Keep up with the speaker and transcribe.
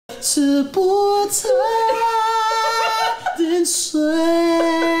吃菠菜天水。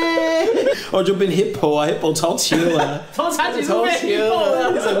我就变 hippo 啊 ，hippo 超 chill 啊，超 chill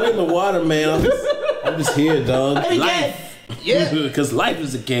啊。He's like, we're in the water, man. I'm just here, dog. Life. Yeah. Because life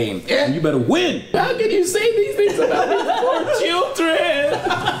is a game. Yeah. And you better win. How can you say these things about these poor children?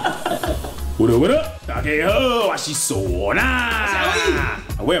 What up? 大家好，我是嗩吶。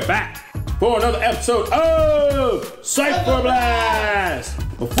We're back for another episode of Spotless.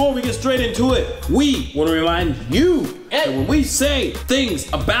 Before we get straight into it, we want to remind you that when we say things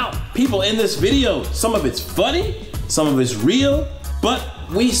about people in this video, some of it's funny, some of it's real, but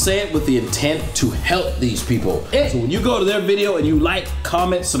we say it with the intent to help these people. So when you go to their video and you like,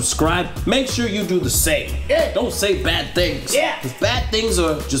 comment, subscribe, make sure you do the same. Don't say bad things. Because bad things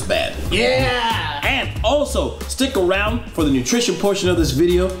are just bad. And also, stick around for the nutrition portion of this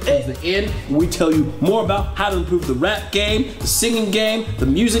video. At the end, we tell you more about how to improve the rap game, the singing game, the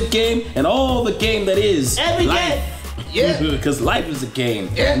music game, and all the game that is life. Because life is a game.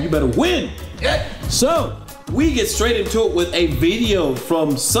 And you better win. So, we get straight into it with a video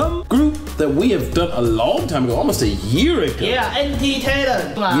from some group that we have done a long time ago, almost a year ago. NT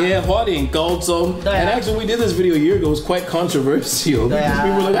Talent. Hwari and Goldson. And actually, we did this video a year ago. It was quite controversial because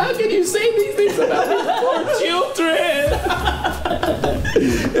people were like, how can you say these things about these poor children?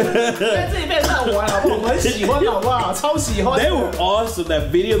 They were awesome. That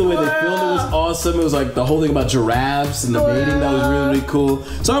video, the way they filmed it was awesome. It was like the whole thing about giraffes and the mating. That was really, really cool.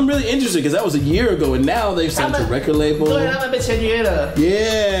 So I'm really interested because that was a year ago, and now they've signed to a record label.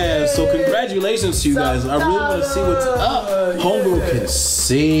 Yeah, so congratulations to you guys. I really want to see what's up. Homegirl can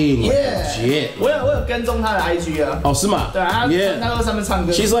sing legit. 我有跟踪她的 IG 啊。哦，是吗？对啊，她在上面唱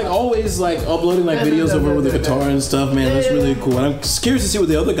歌。 She's like always like uploading like videos of her with the guitar and stuff, man. That's really cool. And I'm curious to see what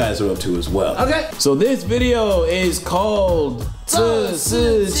the other guys are up to as well. Okay. So this video is called 这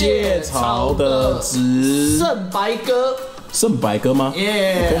世界吵得只剩白歌。剩白歌吗？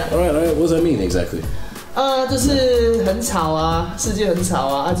 Yeah. All right. What does that mean exactly? 就是很吵啊，世界很吵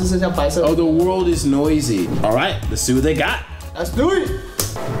啊，就剩下白色。 Oh, the world is noisy. All right, let's see what they got. Let's do it.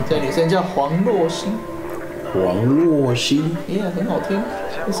 这女生叫黄若欣。黄若欣。Yeah， 很好听，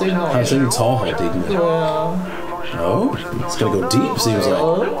这声音好听。她声音超好听的。对啊。Oh, it's gonna go deep. Seems like.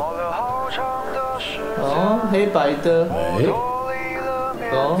 哦，黑白的。哎。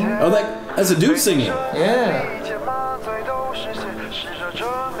Oh, that's a dude singing. Yeah.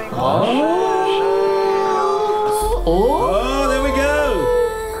 哦。 Oh, there we go.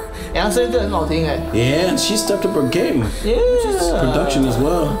 然后声音真的很好听哎。Yeah, she stepped up her game. Yeah. Production as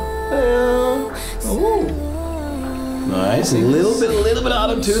well. 对啊。哦。 Nice. A little bit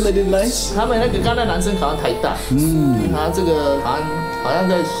auto tune. They did nice. 他们那个刚才男生考上台大。他这个好像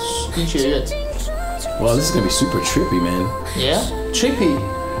在医学院。 Wow, this is gonna be super trippy, man. Yeah. Trippy.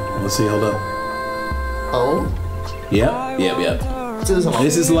 Let's see. Hold up. Oh. Yep. 这是什么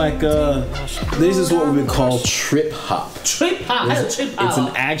This is like this is what we would call trip hop. Trip hop, it's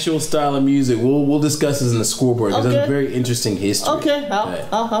an actual style of music. We'll discuss this in the scoreboard because that's a very interesting history. OK，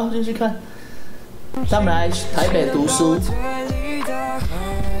 好，继续看。他们来台北读书。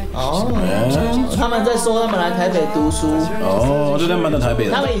哦，他们在说他们来台北读书。哦，就他们在台北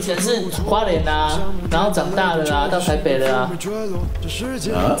的。他们以前是花莲啊，然后长大了啊，到台北了啊。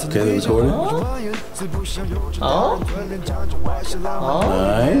Okay, they recorded. Oh.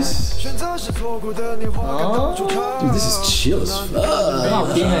 Nice. Dude, this is chill as fuck. 很好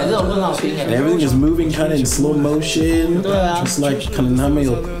听哎，这首歌很好听哎。Everything is moving kind of in slow motion. 对啊。 Just like 可能他们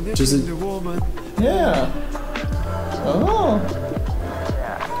有就是。Yeah. Oh.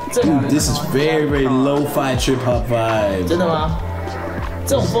 Dude, this is very lo-fi trip hop vibe. 真的吗？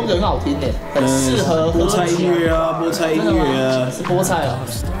这种风格很好听诶，很适合菠菜音乐啊，菠菜音乐啊，是菠菜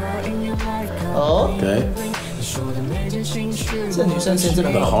哦。Okay. 这女生声音真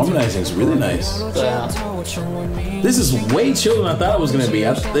的 The 很好听。 harmonizing is really nice. 对啊。 This is way chiller than I thought it was gonna be.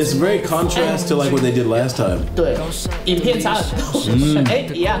 It's very contrast to like what they did last time. 对，影片差很多。哎，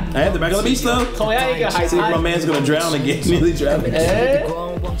一样。I had the back of the beast though. 同样一个海 See if 滩。 my man's gonna drown again. Nearly drowning. 哎。哦。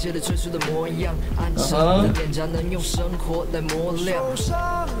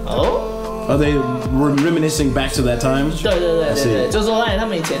 Are they reminiscing back to that time? 对，就说哎，他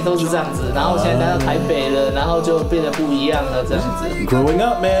们以前都是这样子，然后现在来到台北了，然后就变得不一样了，这样子。Growing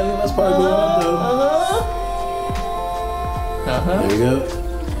up, man. That's part of growing up, though. There you go.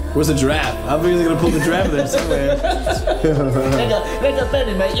 Where's the giraffe? I think they're gonna pull the giraffe there somewhere. 那个被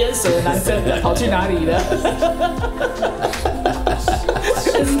你们淹死的男生跑去哪里了？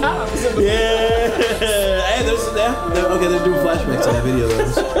是他不是？ Yeah. Hey, okay, they're doing flashbacks to that video though.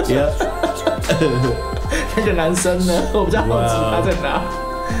 Yeah. 那个男生呢？我比较好奇他在哪。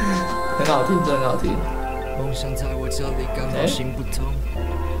很好听，真的很好听。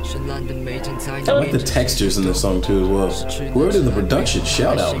I like the textures in the song too as well. Where did the production?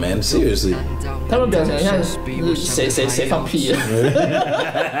 Shout out, man. Seriously. 他们表情像谁放屁了？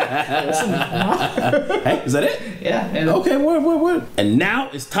是你吗 Hey, is that it? Yeah. Okay, word. And now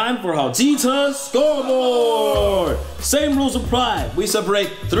it's time for 好机车 scoreboard. Same rules apply. We separate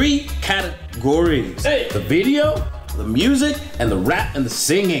 3 categories. Hey. The video, the music, and the rap and the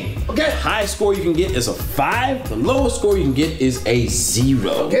singing. Okay. The highest score you can get is a 5. The lowest score you can get is a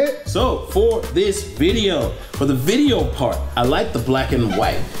 0. Okay. So for this video, for the video part, I like the black and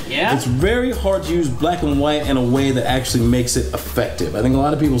white. Yeah. It's very hard to use black and white in a way that actually makes it effective. I think a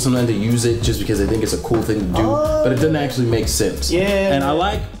lot of people sometimes they use it just because they think it's a cool thing to do, but it doesn't actually make sense. Yeah. And I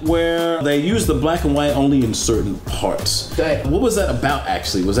like where they use the black and white only in certain parts. 对。 What was that about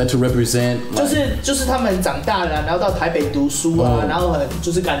actually? Was that to represent? 就是他们长大了，然后到台北读书啊，然后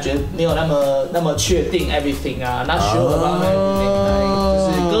就是感觉没有那么确定 everything 啊，not sure about everything，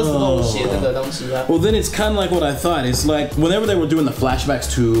就是歌词都有写这个东西啊。 Well, then it's kind of like what I thought. It's like whenever they were doing the flashbacks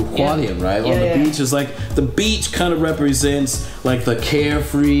to Hualien, right? On the beach, it's like the beach kind of represents like the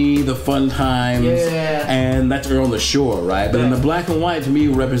carefree, the fun times, and that's on the shore, right? But in the black and white, to me,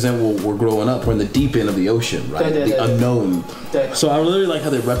 represent what we're growing up. We're in the deep end of the ocean, right? The unknown. So I really like how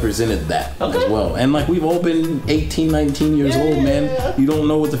they represented that as well. And like we've all been 18, 19 years old, man. You don't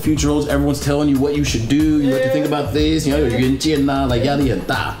know what the future holds. Everyone's telling you what you should do. You have to think about this. You know, you're getting 见啊, like 压力很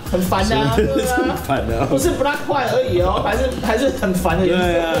大。很烦啊，很烦啊。不是不大快而已哦，还是很烦的。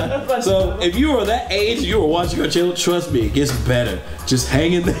Yeah. So if you were that age, you were watching our channel. Trust me, it gets better. Just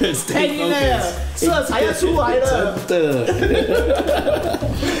hang in there, stay focused. 色彩要出来了。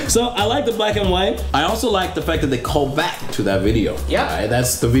So I like the black and white. I also like the fact that they call back to that video. Yeah. Right?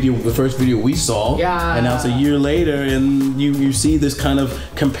 That's the video, the first video we saw. Yeah. And now it's a year later, and you see this kind of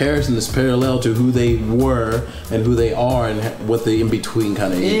comparison, this parallel to who they were and who they are and what the in between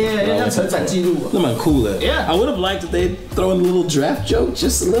kind of is. Yeah, 那成长记录。那蛮cool的。Yeah. I would have liked if they throw in a little draft joke,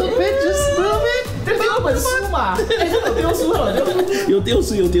 just a little bit, just a little bit. 丢本书嘛，哎，他有丢书了，有丢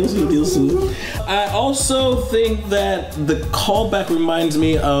书。I also think that the callback reminds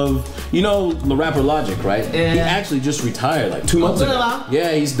me of, you know, the rapper Logic, right? Yeah. He actually just retired like 2 months ago.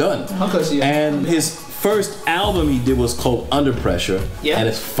 Yeah, he's done. 好可惜。 And his first album he did was called Under Pressure, and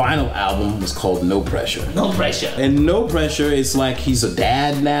his final album was called No Pressure. No Pressure. And No Pressure is like he's a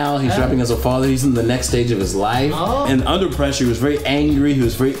dad now, he's rapping as a father, he's in the next stage of his life. And Under Pressure, he was very angry, he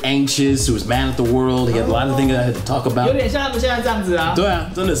was very anxious, he was mad at the world, he had a lot of things that I had to talk about. 有点像他们现在这样子啊。对啊，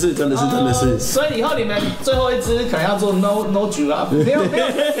真的是。所以以后你们最后一支可能要做 No 局啊，没有。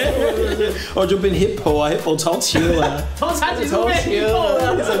或者变 Hippo 啊 ，Hippo 超chill啊，超chill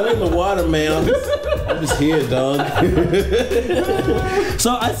了。 He's like, we're in the water, man. I'm just here, dog.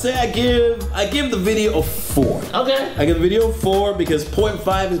 So I say I give the video a 4. Okay. I give the video a 4 because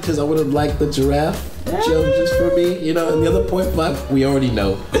 0.5 is because I would have liked the giraffe joke just for me, you know, and the other 0.5 we already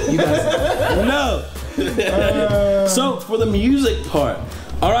know. You guys know. So for the music part,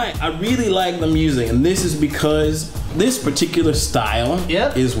 all right, I really like the music, and this is because this particular style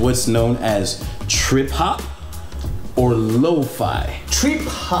is what's known as trip hop or lo-fi. Trip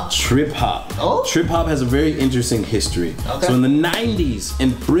hop. Trip hop. Oh? Trip hop has a very interesting history. Okay. So in the 90s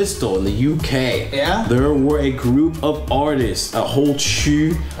in Bristol in the UK, there were a group of artists, a whole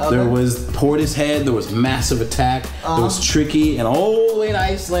chew. There was Portishead, there was Massive Attack, there was Tricky, and all in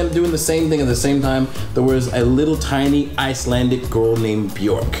Iceland doing the same thing at the same time. There was a little tiny Icelandic girl named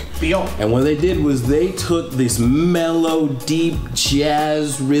Björk. And what they did was they took these mellow, deep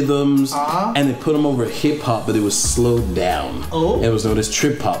jazz rhythms and they put them over hip hop, but it was slowed down. And it was known as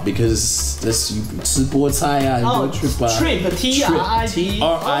trip hop because this trip hop. T-R-I-P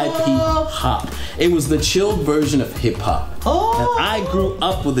hop. It was the chilled version of hip hop. And I grew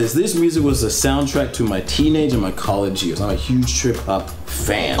up with this. This music was a soundtrack to my teenage and my college years. I'm a huge trip hop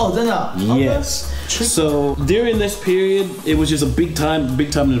fan. Oh, then yes. So during this period, it was just a big time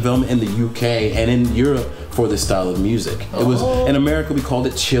development in the UK and in Europe for this style of music. It was in America we called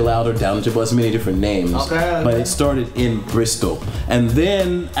it chill out or down tempo, many different names. But it started in Bristol. And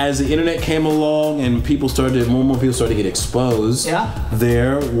then as the internet came along and more and more people started to get exposed,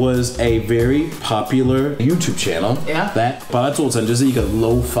 there was a very popular YouTube channel that 把它做成就是一个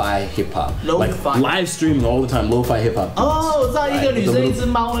lo-fi hip hop, like live streaming all the time, lo-fi hip hop. 我知道一个女生一只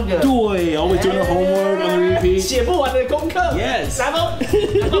猫那个。对 always doing her homework on the repeat. 写不完的功课。Yes. 然后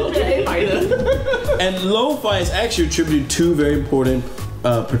变黑白的。And lo-fi is actually attributed to 2 very important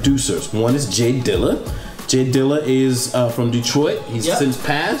producers. One is Jay Dilla. Jay Dilla is from Detroit. He's since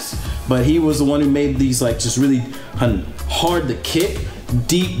passed, but he was the one who made these like just really hard to kick,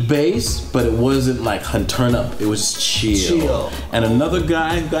 deep bass, but it wasn't like turn up. It was chill. And another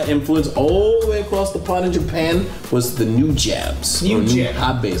guy who got influenced all the way across the pond in Japan was the New Jams. New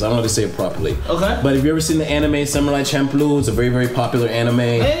hot bass. I don't know how to say it properly. Okay. But have you ever seen the anime Samurai Champloo? It's a very, very popular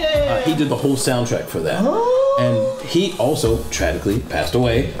anime. He did the whole soundtrack for that. And he also tragically passed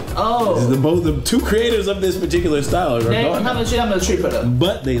away. Both the two creators of this particular style are gone.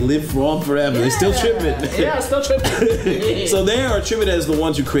 But they live on forever. They still tripping. Still tripping. So they are tripping as the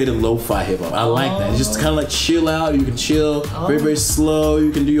ones who created lo-fi hip hop. I like that. It's just kind of like chill out. You can chill, very, very slow.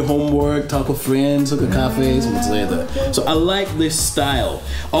 You can do your homework, talk with friends, look at cafes, and like that. So I like this style.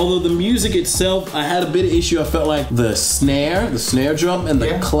 Although the music itself, I had a bit of issue. I felt like the snare drum, and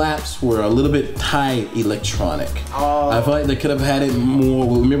the claps were a little bit tight electronic. I felt like they could have had it more.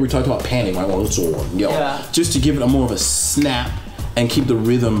 Remember we talked about panning, right? Just to give it a more of a snap and keep the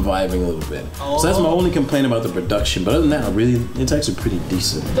rhythm vibing a little bit. So that's my only complaint about the production. But other than that, it's actually pretty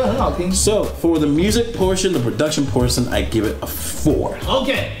decent. So for the music portion, the production portion, I give it a 4.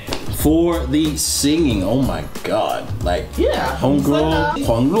 Okay. For the singing, oh my god, like homegirl,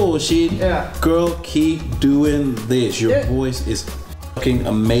 Huang Luoxin, girl, keep doing this. Your voice is fucking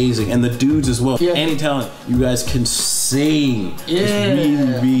amazing, and the dudes as well. Any talent, you guys can sing. It's really,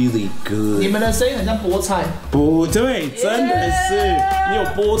 really good. 你们的声音很像菠菜。不对，真的是你有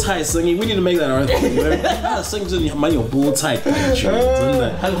菠菜声音。We need to make that our thing. 他的声音就是蛮有菠菜感觉，真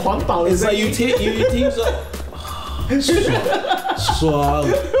的。很环保的声音。It's like you听说。爽。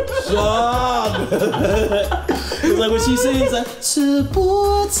It's like when she sings like 吃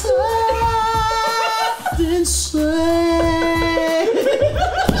菠菜点水。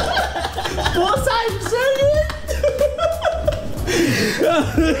菠菜声音。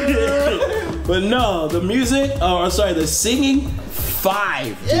But no, the music, the singing,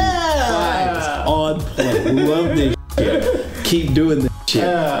 5. 5 on point. Love this shit. Keep doing this shit.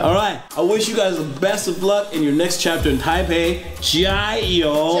 All right, I wish you guys the best of luck in your next chapter in Taipei. 加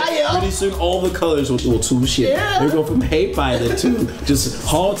油! Pretty soon, all the colors will 出现. They go from 黑白的 to just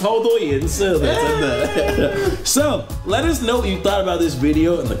超多颜色的，真的。So, let us know what you thought about this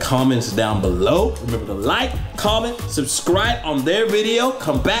video in the comments down below. Remember to like, comment, subscribe on their video.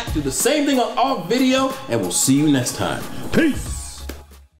 Come back, do the same thing on our video, and we'll see you next time. Peace!